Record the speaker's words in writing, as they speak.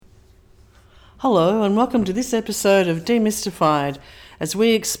Hello and welcome to this episode of Demystified as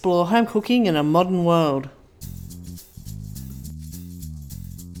we explore home cooking in a modern world.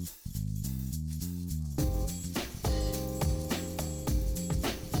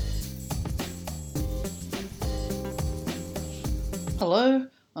 Hello,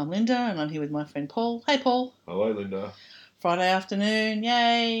 I'm Linda and I'm here with my friend Paul. Hey Paul. Hello, Linda. Friday afternoon,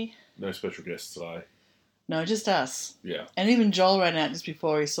 yay. No special guests today. No, just us. Yeah. And even Joel ran out just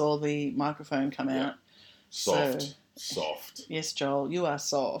before he saw the microphone come out. Soft. Yes, Joel, you are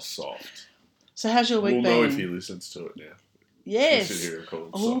soft. Soft. So how's your week been? We'll know if he listens to it now. Yes. We'll sit here and call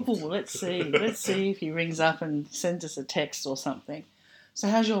him Oh, soft. let's see. Let's see if he rings up and sends us a text or something. So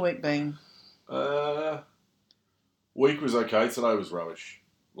how's your week been? Week was okay. Today was rubbish.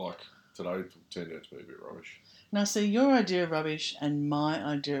 Today turned out to be a bit rubbish. Now, see, your idea of rubbish and my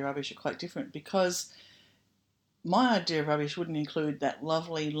idea of rubbish are quite different because my idea of rubbish wouldn't include that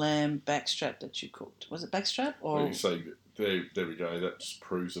lovely lamb backstrap that you cooked. Was it backstrap or? Well, you say there we go. That just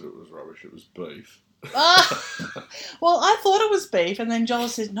proves that it was rubbish. It was beef. Well, I thought it was beef, and then Joel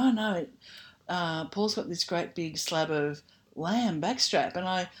said, "No, Paul's got this great big slab of lamb backstrap."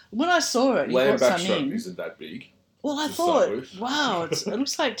 And when I saw it, he Lamb brought some backstrap in. isn't that big. Well, I to thought, start with. wow, it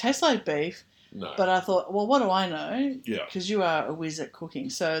looks like it tastes like beef. No. But I thought, well, what do I know? Yeah. Because you are a whiz at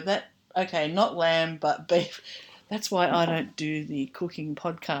cooking. So not lamb, but beef. That's why I don't do the cooking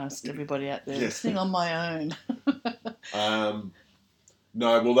podcast, everybody out there listening on my own.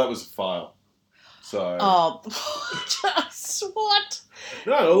 No, well, that was a fail. So. Oh, just what?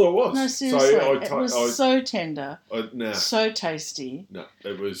 No, it was. No, seriously. So it was so tender, nah. so tasty. No,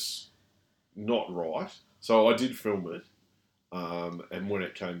 it was not right. So I did film it, and when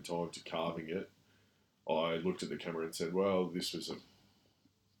it came time to carving it, I looked at the camera and said, well, this was a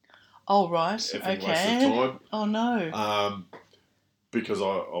Oh, right. effing Okay. waste of time. Oh, no. Because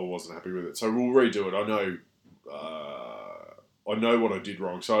I wasn't happy with it. So we'll redo it. I know what I did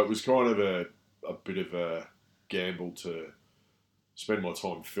wrong. So it was kind of a bit of a gamble to spend my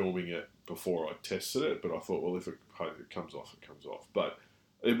time filming it before I tested it. But I thought, well, if it comes off, it comes off. But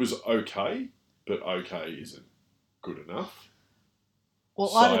it was okay, but okay isn't good enough.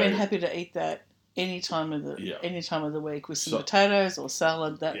 Well, I'd have been happy to eat that any time of the week with some potatoes or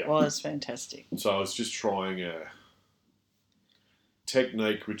salad. That was fantastic. So I was just trying a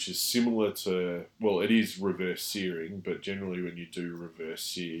technique which is similar to, well, it is reverse searing, but generally when you do reverse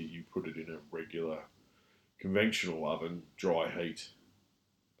sear, you put it in a regular conventional oven, dry heat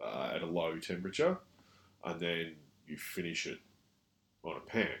at a low temperature, and then you finish it on a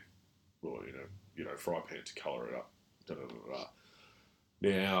pan, or fry pan to colour it up.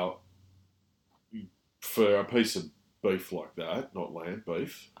 Now, for a piece of beef like that, not lamb,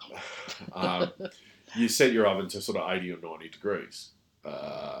 beef, you set your oven to sort of 80 or 90 degrees,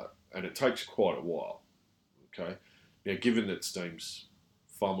 and it takes quite a while. Okay, now given that steam's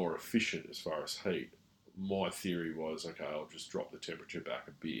far more efficient as far as heat, my theory was, okay, I'll just drop the temperature back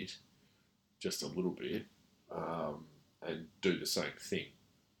a bit, just a little bit, and do the same thing.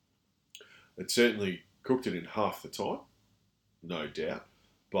 It certainly cooked it in half the time, no doubt,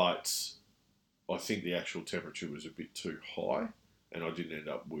 but I think the actual temperature was a bit too high, and I didn't end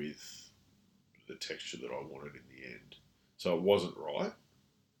up with the texture that I wanted in the end. So it wasn't right.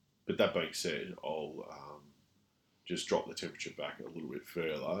 But that being said, I'll just drop the temperature back a little bit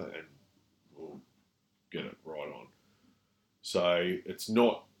further, and we'll get it right on. So it's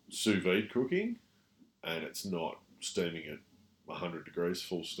not sous vide cooking, and it's not steaming at 100 degrees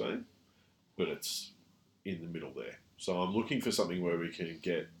full steam, but it's in the middle there. So I'm looking for something where we can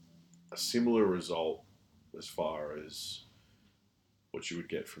get a similar result as far as what you would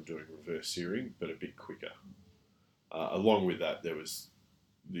get from doing reverse searing, but a bit quicker. Along with that, there was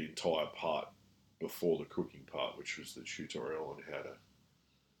the entire part before the cooking part, which was the tutorial on how to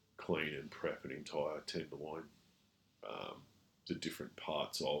clean and prep an entire tenderloin, the different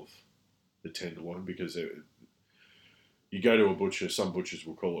parts of the tenderloin, because you go to a butcher, some butchers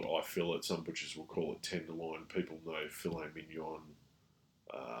will call it eye fillet, some butchers will call it tenderloin, people know filet mignon,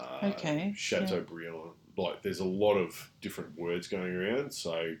 Chateaubriand. Like, there's a lot of different words going around,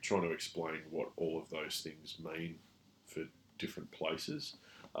 so trying to explain what all of those things mean for different places.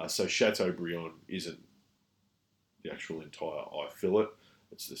 So Chateaubriand isn't the actual entire eye fillet,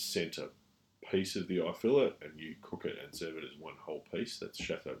 it's the centre piece of the eye fillet, and you cook it and serve it as one whole piece. That's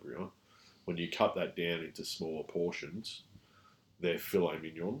Chateaubriand. When you cut that down into smaller portions, they're filet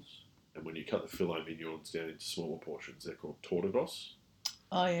mignons, and when you cut the filet mignons down into smaller portions, they're called tortados.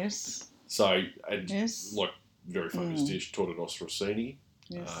 Oh, yes. So, like, very famous dish, tortados rossini.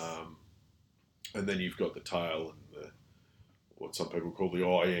 Yes. And then you've got the tail and what some people call the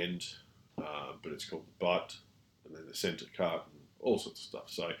eye end, but it's called the butt, and then the centre cut, and all sorts of stuff.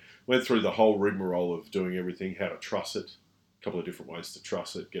 So went through the whole rigmarole of doing everything, how to truss it, a couple of different ways to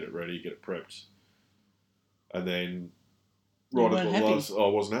truss it, get it ready, get it prepped, and then right at the last, I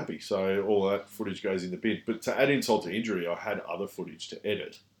wasn't happy. So all that footage goes in the bin. But to add insult to injury, I had other footage to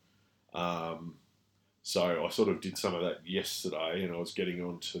edit. So I sort of did some of that yesterday, and I was getting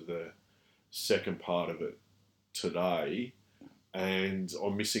on to the second part of it today, and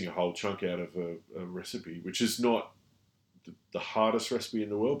I'm missing a whole chunk out of a recipe, which is not the hardest recipe in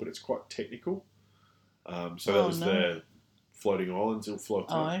the world, but it's quite technical. So that was the floating islands il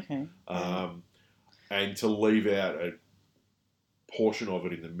flottant. Oh, okay. And to leave out a portion of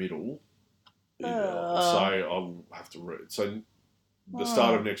it in the middle, so I'll have to so the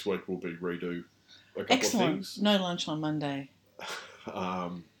start of next week will be redo a couple of things. No lunch on Monday.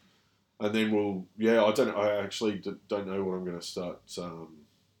 And then I actually don't know what I'm going to start,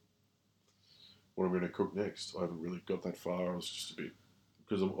 what I'm going to cook next. I haven't really got that far. I was just a bit,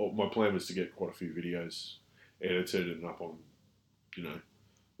 because my plan was to get quite a few videos edited and up on,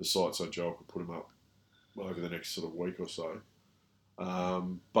 the site so Joel could put them up over the next sort of week or so.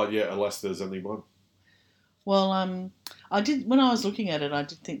 But yeah, alas, there's only one. Well, I did, when I was looking at it, I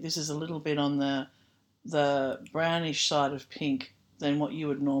did think this is a little bit on the brownish side of pink than what you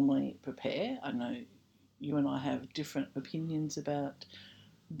would normally prepare. I know you and I have different opinions about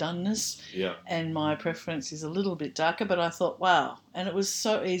doneness. Yeah. And my preference is a little bit darker, but I thought, wow. And it was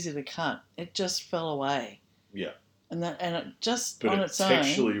so easy to cut. It just fell away. Yeah. And it just but on it its own.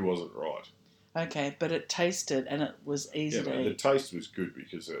 Texturally wasn't right. Okay, but it tasted and it was easy to eat. The taste was good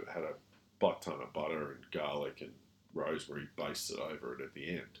because it had a butt ton of butter and garlic and rosemary basted over it at the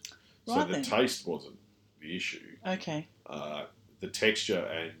end. So the taste wasn't the issue. Okay. The texture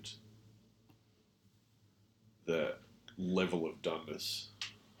and the level of doneness,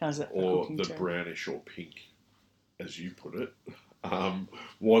 how's that or the brownish or pink, as you put it,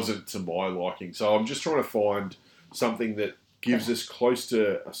 wasn't to my liking. So I'm just trying to find something that gives us close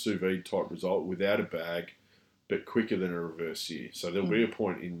to a sous vide type result without a bag, but quicker than a reverse sear. So there'll be a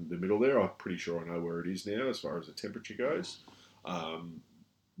point in the middle there. I'm pretty sure I know where it is now as far as the temperature goes,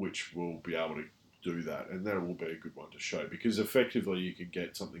 which will be able to do that, and that will be a good one to show, because effectively you could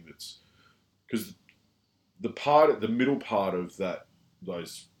get something that's, because the middle part of that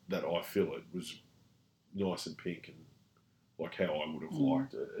eye fillet was nice and pink and like how I would have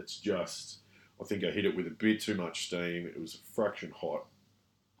liked it. It's just, I think I hit it with a bit too much steam. It was a fraction hot,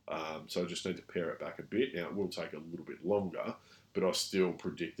 so I just need to pare it back a bit. Now it will take a little bit longer, but I still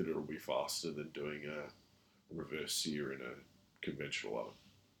predicted it'll be faster than doing a reverse sear in a conventional oven.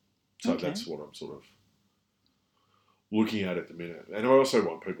 So that's what I'm sort of looking at the minute. And I also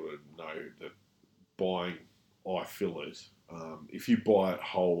want people to know that buying eye fillet, if you buy it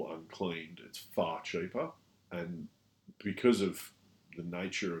whole uncleaned, it's far cheaper. And because of the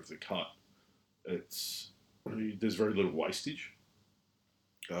nature of the cut, there's very little wastage.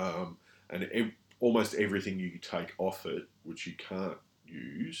 And almost everything you take off it, which you can't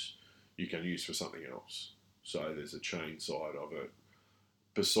use, you can use for something else. So there's a chain side of it.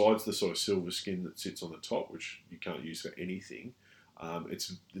 Besides the sort of silver skin that sits on the top, which you can't use for anything,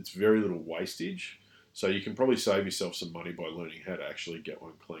 it's very little wastage. So you can probably save yourself some money by learning how to actually get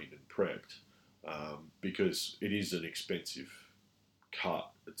one cleaned and prepped, because it is an expensive cut.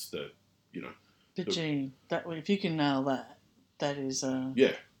 It's But gee, if you can nail that, that is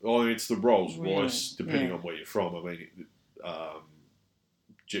yeah. I mean, it's the Rolls Royce, depending on where you're from. I mean,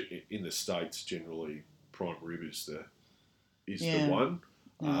 in the States, generally, prime rib is the one.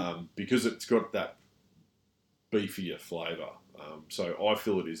 Because it's got that beefier flavour. So I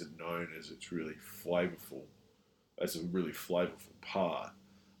feel it isn't known as it's really flavourful, as a really flavourful part,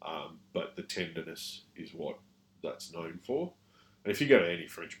 but the tenderness is what that's known for. And if you go to any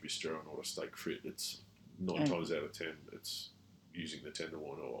French bistro and order steak frit, it's 9 times out of 10, it's using the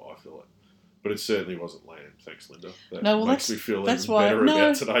tenderloin or I feel it. But it certainly wasn't lamb. Thanks, Linda. That makes me feel even better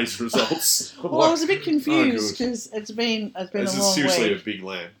about today's results. Well, I was a bit confused because it's been a long week. This is seriously a big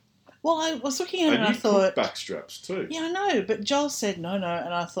lamb. Well, I was looking at it and I thought... back straps too. Yeah, I know. But Joel said no. And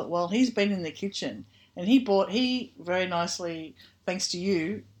I thought, well, he's been in the kitchen. And he very nicely, thanks to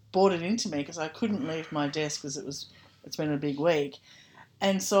you, brought it into me because I couldn't leave my desk because it's been a big week.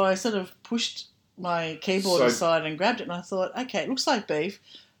 And so I sort of pushed my keyboard aside and grabbed it. And I thought, okay, it looks like beef.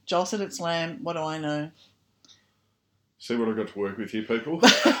 Joel said it's lamb. What do I know? See what I've got to work with here, people?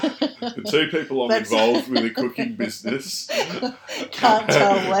 The two people I'm involved with the cooking business can't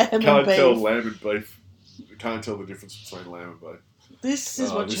tell lamb and beef. Can't tell lamb and beef. Can't tell the difference between lamb and beef. This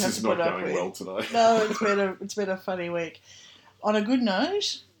is what you have to put up with. This is not going well today. No, it's been a funny week. on a good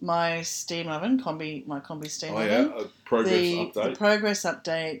note, my steam oven, my combi steam Oh yeah, oven, a progress the update. progress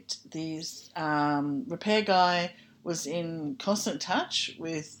update. The repair guy was in constant touch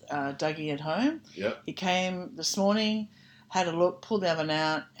with Dougie at home. Yep. He came this morning, had a look, pulled the oven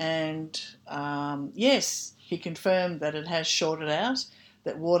out, and yes, he confirmed that it has shorted out,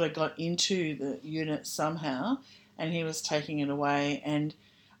 that water got into the unit somehow, and he was taking it away. And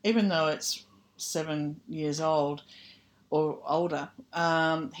even though it's 7 years old or older,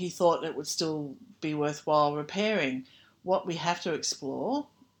 he thought it would still be worthwhile repairing. What we have to explore,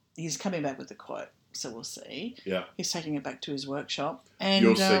 he's coming back with a quote, so we'll see. Yeah. He's taking it back to his workshop. And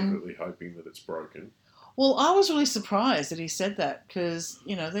You're secretly hoping that it's broken. well, I was really surprised that he said that because,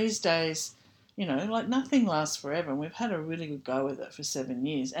 these days, like nothing lasts forever, and we've had a really good go with it for 7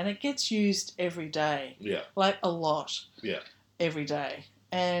 years, and it gets used every day. Yeah. Like a lot. Yeah. Every day.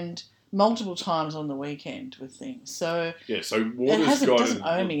 And multiple times on the weekend with things. So yeah, so doesn't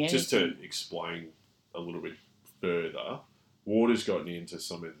owe me just to anything. explain a little bit further, water's gotten into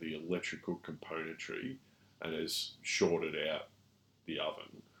some of the electrical componentry and has shorted out the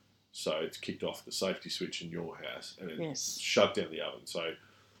oven. So it's kicked off the safety switch in your house and it's shut down the oven. So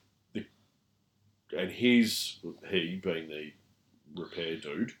he being the repair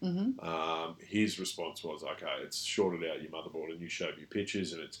dude, his response was, okay, it's shorted out your motherboard, and you showed me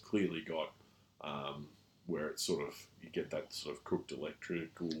pictures, and it's clearly got where it's sort of, you get that sort of cooked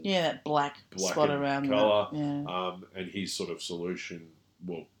electrical, that black spot around colour. Yeah. And his sort of solution,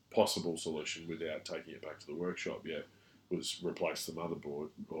 well, possible solution without taking it back to the workshop yet, was replace the motherboard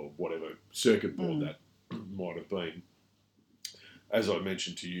or whatever circuit board that might have been. As I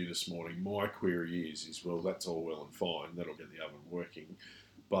mentioned to you this morning, my query is, well, that's all well and fine. That'll get the oven working.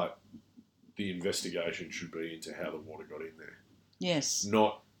 But the investigation should be into how the water got in there. Yes.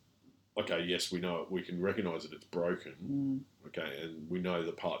 Not, okay, yes, we know it. We can recognise that it's broken, okay, and we know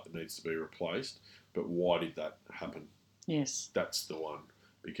the part that needs to be replaced. But why did that happen? Yes. That's the one.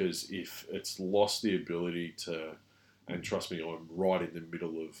 Because if it's lost the ability to, and trust me, I'm right in the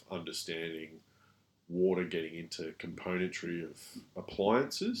middle of understanding water getting into componentry of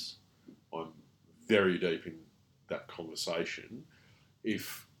appliances. I'm very deep in that conversation.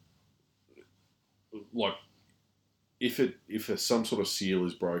 If some sort of seal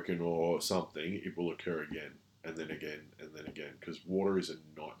is broken or something, it will occur again and then again and then again, because water is a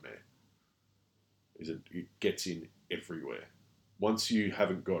nightmare. It gets in everywhere. Once you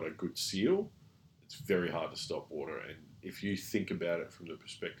haven't got a good seal, it's very hard to stop water. And if you think about it from the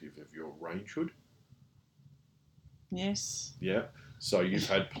perspective of your range hood, yes. Yeah. So you've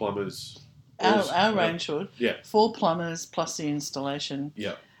had plumbers. Our range hood. Yeah. 4 plumbers plus the installation.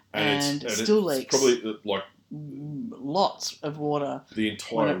 Yeah. And it still leaks. Probably like lots of water. The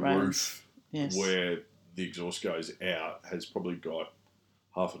entire roof yes. where the exhaust goes out has probably got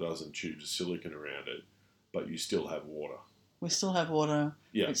half a dozen tubes of silicon around it, but you still have water. We still have water.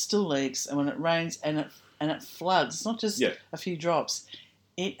 Yeah. It still leaks, and when it rains and it floods, it's not just a few drops.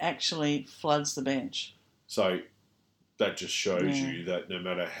 It actually floods the bench. So that just shows you that no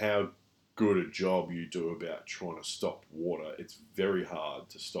matter how good a job you do about trying to stop water, it's very hard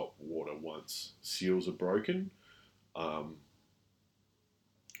to stop water once seals are broken. And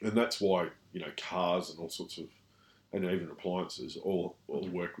that's why, cars and all sorts of, and even appliances all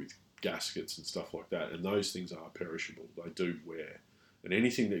work with gaskets and stuff like that. And those things are perishable. They do wear. And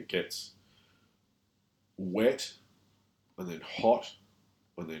anything that gets wet and then hot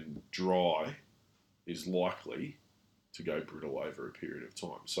and then dry is likely to go brittle over a period of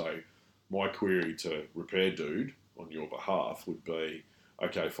time. So my query to Repair Dude on your behalf would be,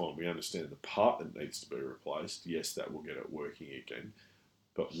 okay, fine, we understand the part that needs to be replaced. Yes, that will get it working again.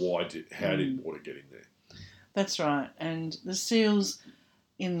 But how did water get in there? That's right. And the seals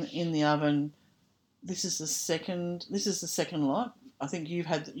in the oven, this is the second lot. I think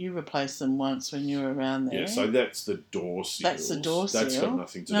you replaced them once when you were around there. Yeah, so that's the door seal. That's the door seal. That's got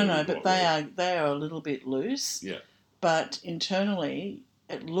nothing to do with No, but they are a little bit loose. Yeah. But internally,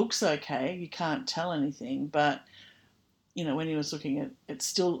 it looks okay. You can't tell anything. But, when he was looking at it's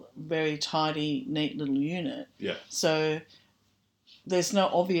still very tidy, neat little unit. Yeah. So there's no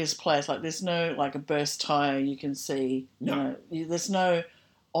obvious place. Like, there's no, like, a burst tyre you can see. No. There's no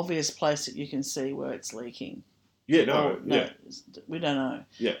obvious place that you can see where it's leaking. Yeah, no. We don't know.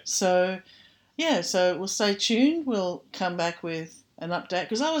 Yeah. So we'll stay tuned. We'll come back with an update,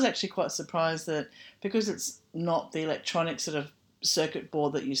 because I was actually quite surprised that, because it's not the electronic sort of circuit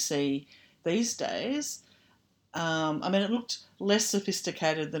board that you see these days. It looked less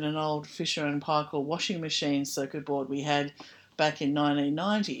sophisticated than an old Fisher and Paykel washing machine circuit board we had back in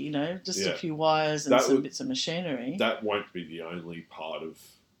 1990, you know, just a few wires and some bits of machinery. That won't be the only part of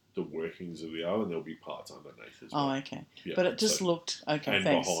the workings of the oven. There'll be parts underneath as well. Oh, okay. Yeah, but it just looked, okay, and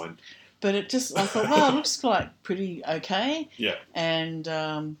thanks. behind. But it just, I thought, well, it looks like pretty okay. Yeah. And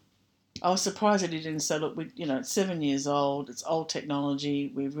I was surprised that he didn't say, look, it's 7 years old, it's old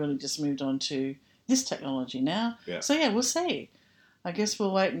technology, we've really just moved on to this technology now. Yeah. So, yeah, we'll see. I guess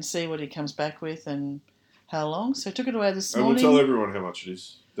we'll wait and see what he comes back with and how long. So I took it away this morning. And we'll tell everyone how much it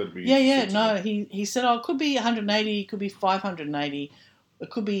is. That'd be no, he said, it could be 180, it could be 580, it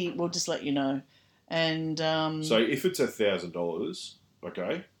could be, we'll just let you know. And so if it's $1,000,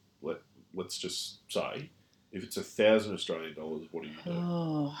 okay, let's just say, if it's 1,000 Australian dollars, what do you do?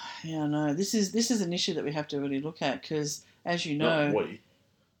 Oh, yeah, no. This is an issue that we have to really look at because, as you know, not we.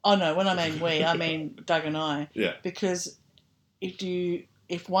 Oh no, when I mean we, I mean Doug and I. Yeah. Because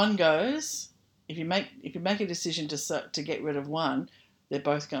if one goes, if you make a decision to get rid of one, they're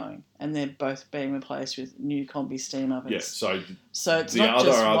both going, and they're both being replaced with new combi steam ovens. Yeah. So it's not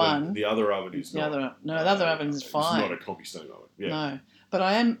just one. The other oven is not. The other oven is fine. It's not a combi steam oven. Yeah. No, but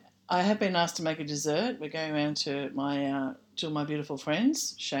I have been asked to make a dessert. We're going around to two of my beautiful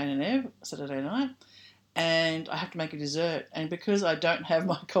friends, Shane and Ev, Saturday night, and I have to make a dessert. And because I don't have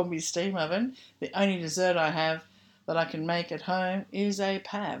my combi steam oven, the only dessert I have that I can make at home is a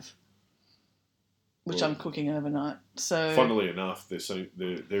pav, which I'm cooking overnight. So, funnily enough, there is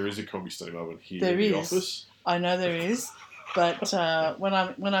a combi steam oven here in the office. I know there is. But when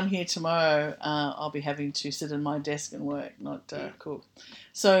I'm here tomorrow, I'll be having to sit at my desk and work, not cook.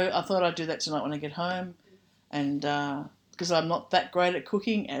 So I thought I'd do that tonight when I get home, and because I'm not that great at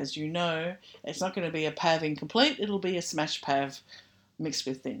cooking, as you know, it's not going to be a pav incomplete. It'll be a smash pav mixed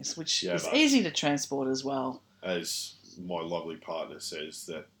with things, which is easy to transport as well. As my lovely partner says,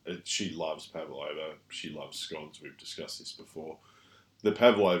 that she loves pavlova, she loves scones. We've discussed this before. The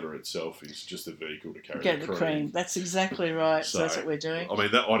pavlova itself is just a vehicle to carry the cream. That's exactly right. So that's what we're doing. I mean,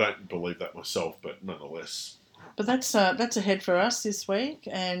 I don't believe that myself, but nonetheless. But that's ahead for us this week,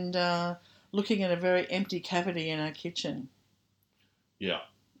 and looking at a very empty cavity in our kitchen. Yeah.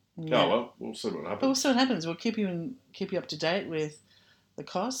 Oh well, we'll see what happens. But we'll see what happens. We'll keep you up to date with the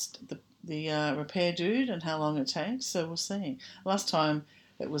cost, the repair dude, and how long it takes. So we'll see. Last time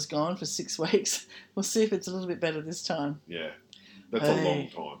it was gone for 6 weeks. We'll see if it's a little bit better this time. Yeah. That's a long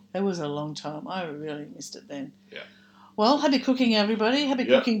time. It was a long time. I really missed it then. Yeah. Well, happy cooking, everybody. Happy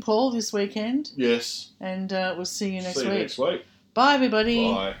cooking, Paul, this weekend. Yes. And we'll see you next week. See you next week. Bye, everybody.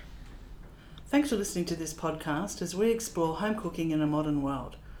 Bye. Thanks for listening to this podcast as we explore home cooking in a modern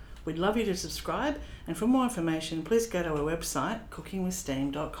world. We'd love you to subscribe, and for more information, please go to our website,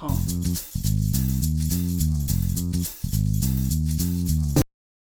 cookingwithsteam.com.